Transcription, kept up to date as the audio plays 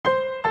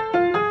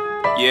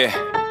Yeah.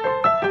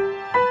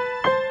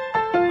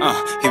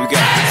 Here we go.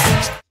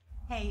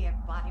 Hey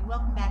everybody,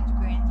 welcome back to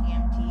Grand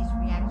TMT's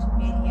reaction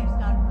videos.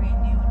 Got a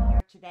brand new one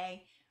here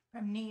today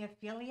from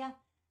Neophilia.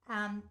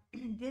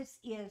 This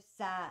is,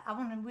 I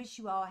want to wish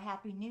you all a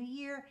happy new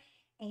year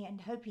and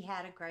hope you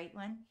had a great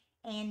one.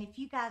 And if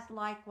you guys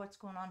like what's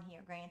going on here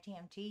at Grand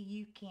TMT,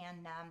 you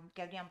can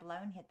go down below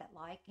and hit that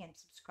like and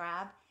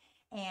subscribe.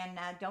 And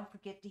don't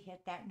forget to hit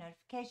that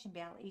notification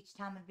bell. Each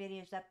time a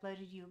video is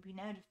uploaded, you'll be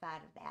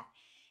notified of that.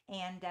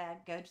 And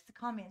go to the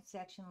comment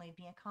section, leave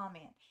me a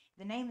comment.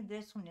 The name of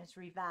this one is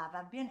Revive.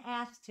 I've been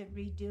asked to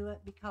redo it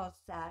because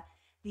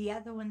the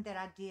other one that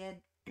I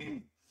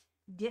did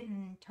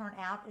didn't turn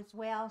out as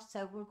well.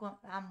 So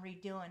I'm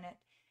redoing it,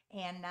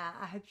 and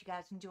I hope you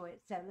guys enjoy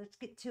it. So let's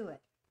get to it.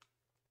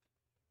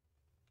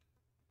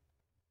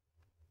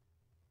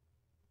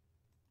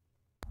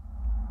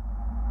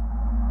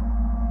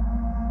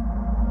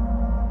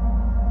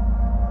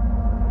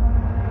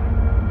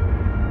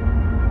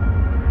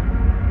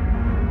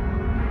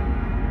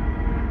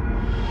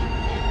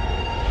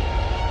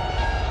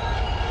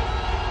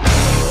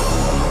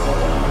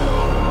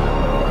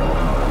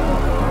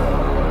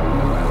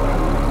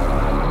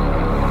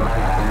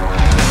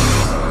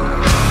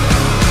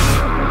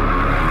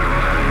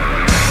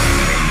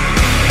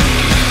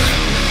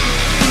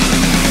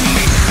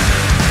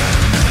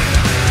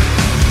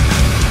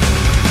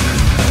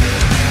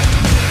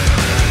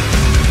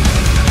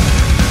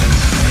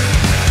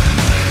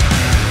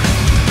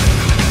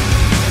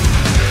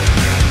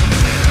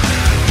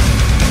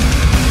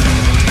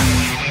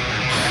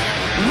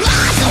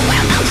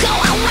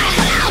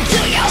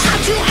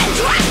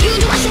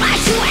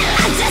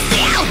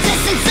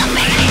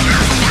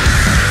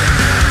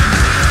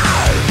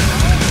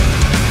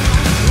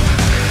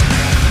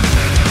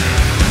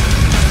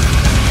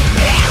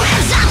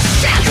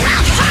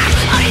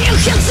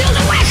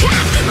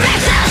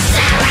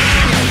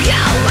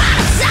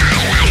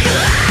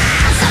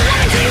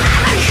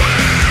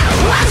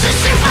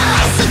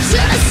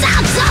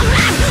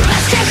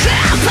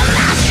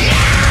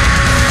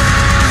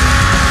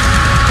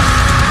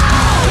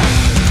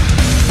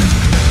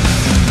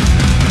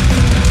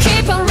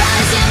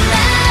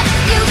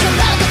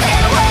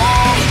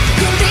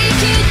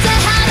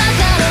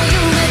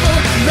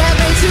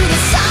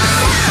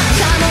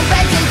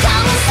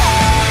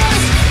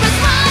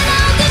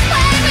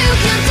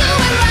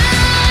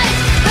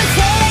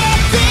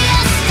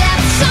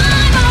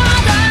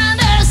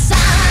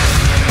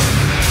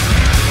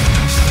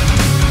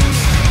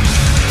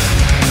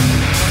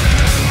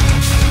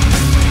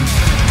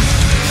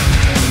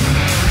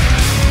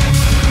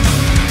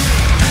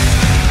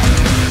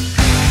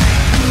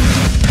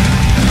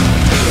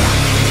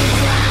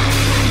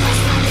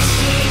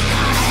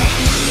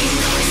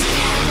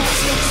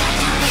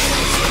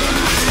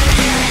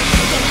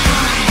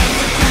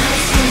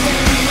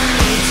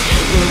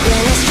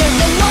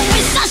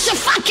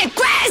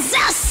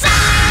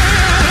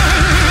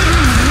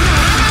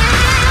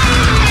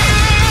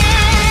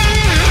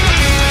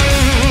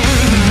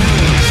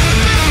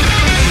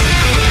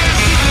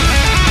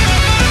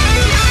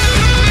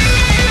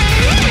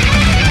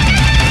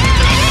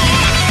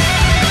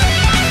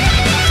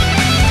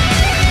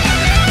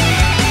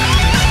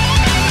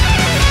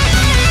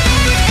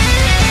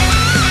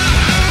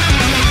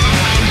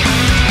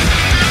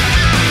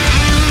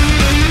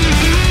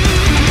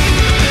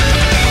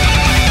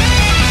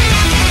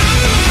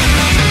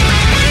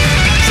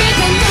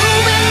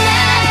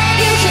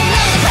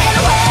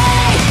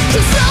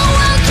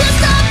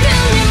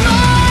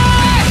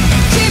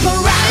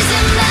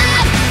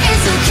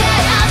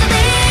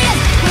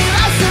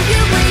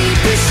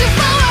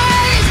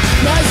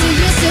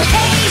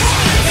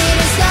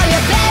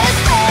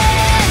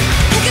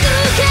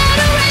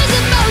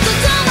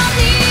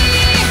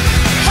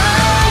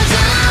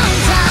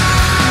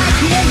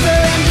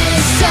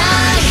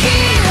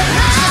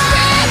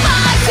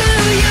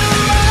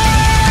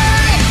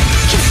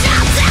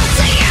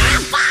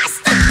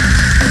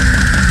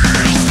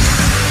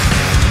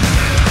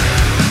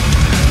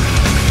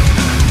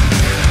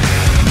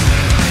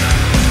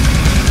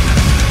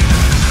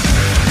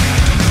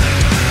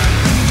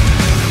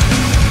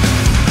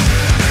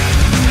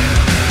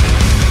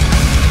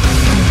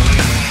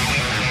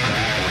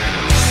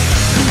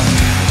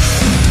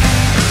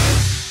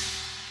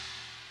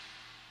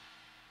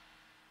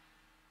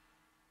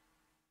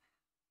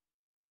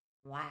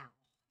 Wow.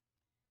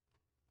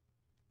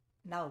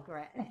 No,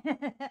 great.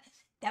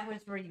 That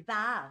was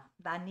Revive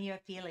by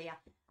Neophilia.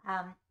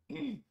 Um,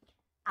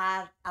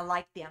 I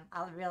like them.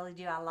 I really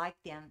do. I like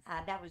them.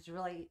 That was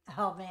really,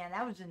 oh man,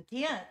 that was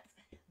intense,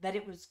 but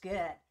it was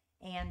good.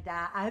 And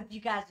I hope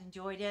you guys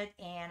enjoyed it,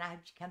 and I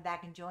hope you come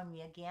back and join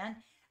me again.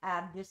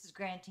 This is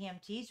Grand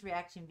TMT's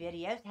reaction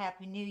videos.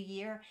 Happy New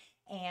Year,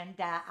 and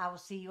I will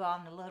see you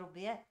all in a little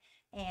bit.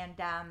 And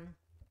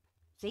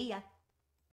see ya.